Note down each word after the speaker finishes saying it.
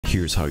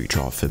Here's how you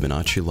draw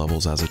Fibonacci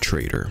levels as a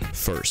trader.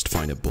 First,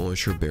 find a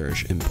bullish or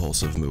bearish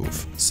impulsive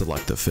move.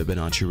 Select the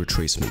Fibonacci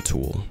retracement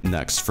tool.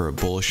 Next, for a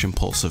bullish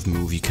impulsive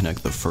move, you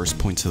connect the first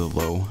point to the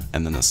low,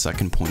 and then the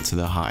second point to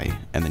the high,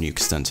 and then you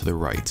extend to the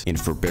right. And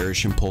for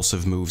bearish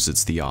impulsive moves,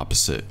 it's the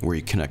opposite, where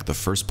you connect the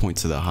first point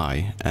to the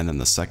high, and then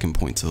the second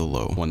point to the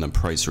low. When the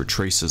price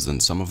retraces,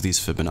 then some of these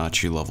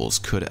Fibonacci levels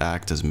could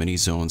act as mini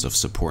zones of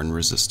support and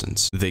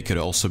resistance. They could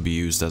also be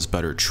used as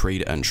better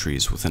trade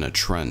entries within a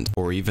trend,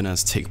 or even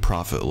as take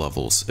profit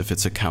levels if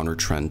it's a counter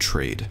trend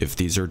trade. If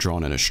these are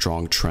drawn in a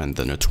strong trend,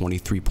 then a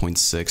 23.6,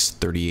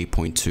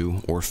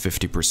 38.2, or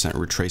 50%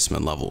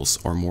 retracement levels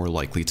are more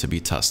likely to be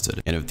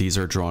tested. And if these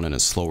are drawn in a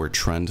slower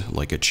trend,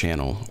 like a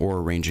channel or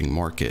a ranging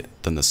market,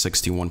 then the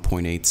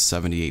 61.8,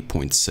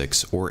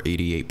 78.6, or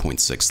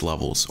 88.6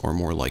 levels are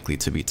more likely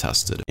to be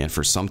tested. And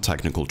for some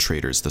technical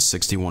traders, the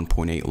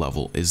 61.8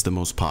 level is the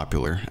most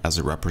popular, as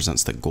it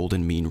represents the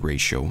golden mean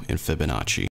ratio in Fibonacci.